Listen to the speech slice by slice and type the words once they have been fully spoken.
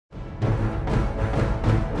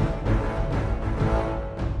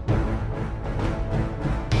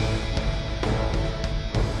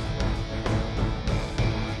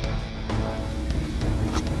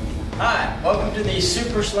the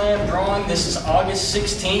Super Slam drawing. This is August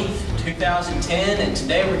 16th, 2010, and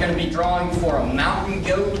today we're going to be drawing for a mountain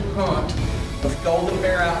goat hunt with Golden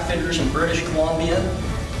Bear Outfitters in British Columbia.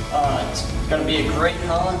 It's going to be a great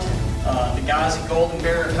hunt. The guys at Golden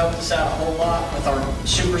Bear have helped us out a whole lot with our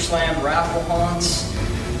Super Slam raffle hunts,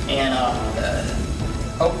 and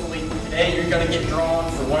hopefully today you're going to get drawn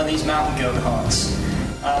for one of these mountain goat hunts.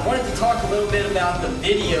 I wanted to talk a little bit about the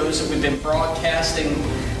videos that we've been broadcasting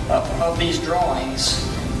of these drawings,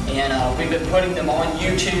 and we've been putting them on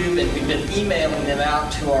YouTube, and we've been emailing them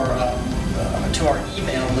out to our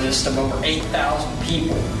email list of over 8,000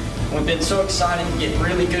 people. We've been so excited to get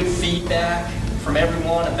really good feedback from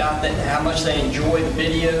everyone about how much they enjoy the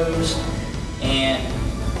videos and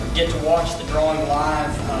get to watch the drawing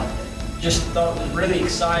live. Just thought it was really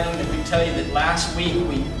exciting that we tell you that last week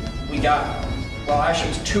we got, well, actually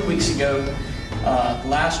it was 2 weeks ago, the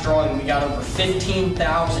last drawing we got over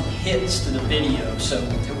 15,000 hits to the video, so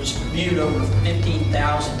it was viewed over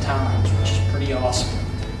 15,000 times, which is pretty awesome.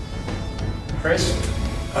 Chris?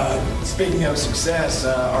 Speaking of success,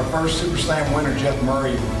 our first Super Slam winner, Jeff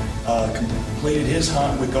Murray, completed his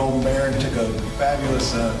hunt with Golden Bear and took a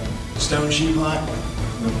fabulous stone sheep hunt.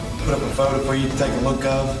 We'll put up a photo for you to take a look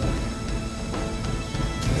of.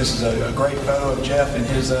 This is a great photo of Jeff and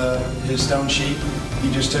his stone sheep. He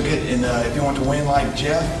just took it, and if you want to win like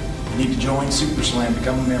Jeff, you need to join Super Slam,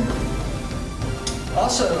 become a member.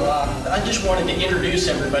 Also, I just wanted to introduce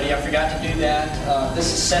everybody. I forgot to do that.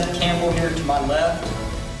 This is Seth Campbell here to my left.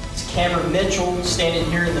 It's Cameron Mitchell standing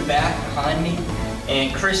here in the back behind me,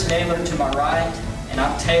 and Chris Naylor to my right, and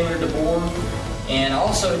I'm Taylor DeBoer. And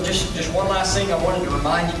also, just one last thing I wanted to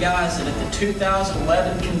remind you guys that at the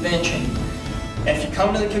 2011 convention, if you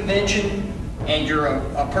come to the convention and you're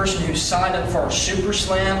a person who signed up for our Super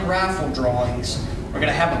Slam raffle drawings, we're going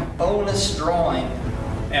to have a bonus drawing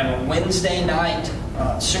at a Wednesday night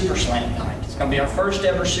Super Slam night. It's going to be our first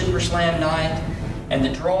ever Super Slam night, and the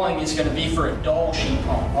drawing is going to be for a Dall sheep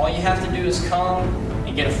hunt. All you have to do is come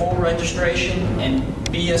and get a full registration and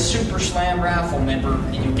be a Super Slam raffle member,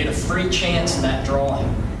 and you'll get a free chance in that drawing.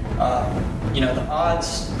 You know, the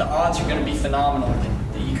odds are going to be phenomenal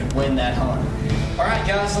that you could win that hunt. All right,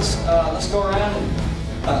 guys, let's go around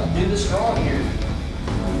and do this drawing here.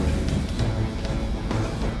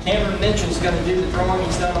 Cameron Mitchell's going to do the drawing.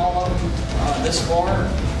 He's done all of them this far.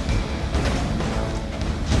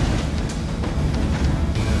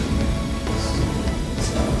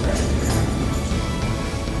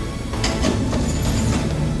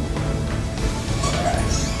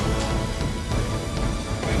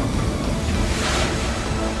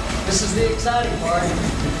 This is the exciting part.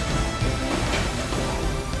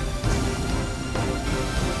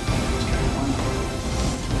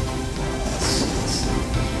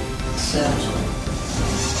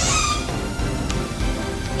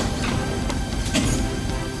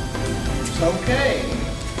 Okay,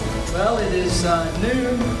 well, it is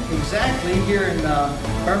noon exactly here in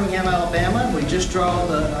Birmingham, Alabama. We just drew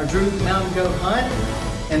the mountain goat hunt,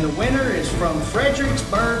 and the winner is from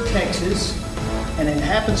Fredericksburg, Texas, and it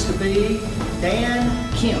happens to be Dan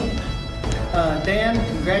Kemp. Dan,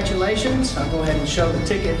 congratulations. I'll go ahead and show the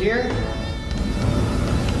ticket here.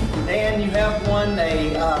 Dan, you have won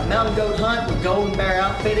a mountain goat hunt with Golden Bear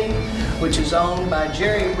Outfitting, which is owned by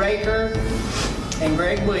Jerry Raker and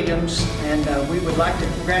Greg Williams, and we would like to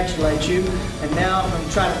congratulate you. And now I'm going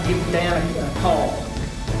to try to give Dan a call.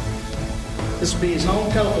 This will be his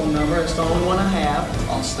home telephone number. It's the only one I have.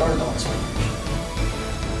 I'll start it on speaker.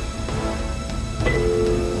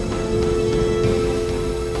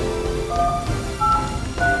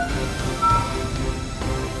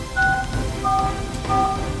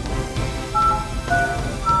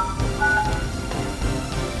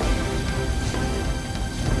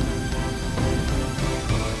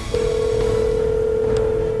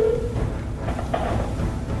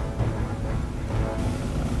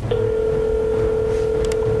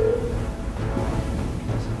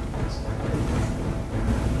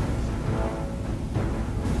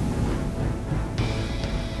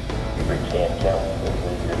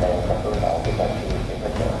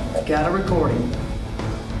 Got a recording.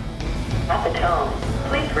 At the tone,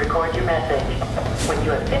 please record your message. When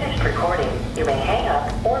you have finished recording, you may hang up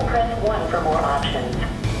or press 1 for more options.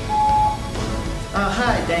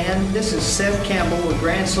 Hi, Dan. This is Seth Campbell with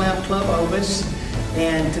Grand Slam Club Ovis,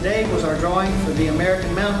 and today was our drawing for the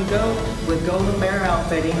American Mountain Goat with Golden Bear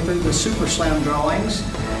Outfitting through the Super Slam drawings,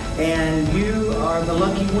 and you are the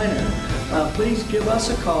lucky winner. Please give us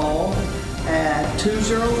a call at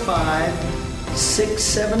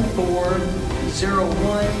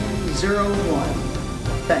 205-674-0101.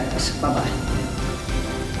 Thanks. Bye-bye.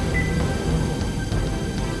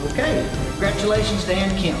 Okay, congratulations, Dan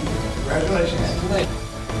Kemp. Congratulations.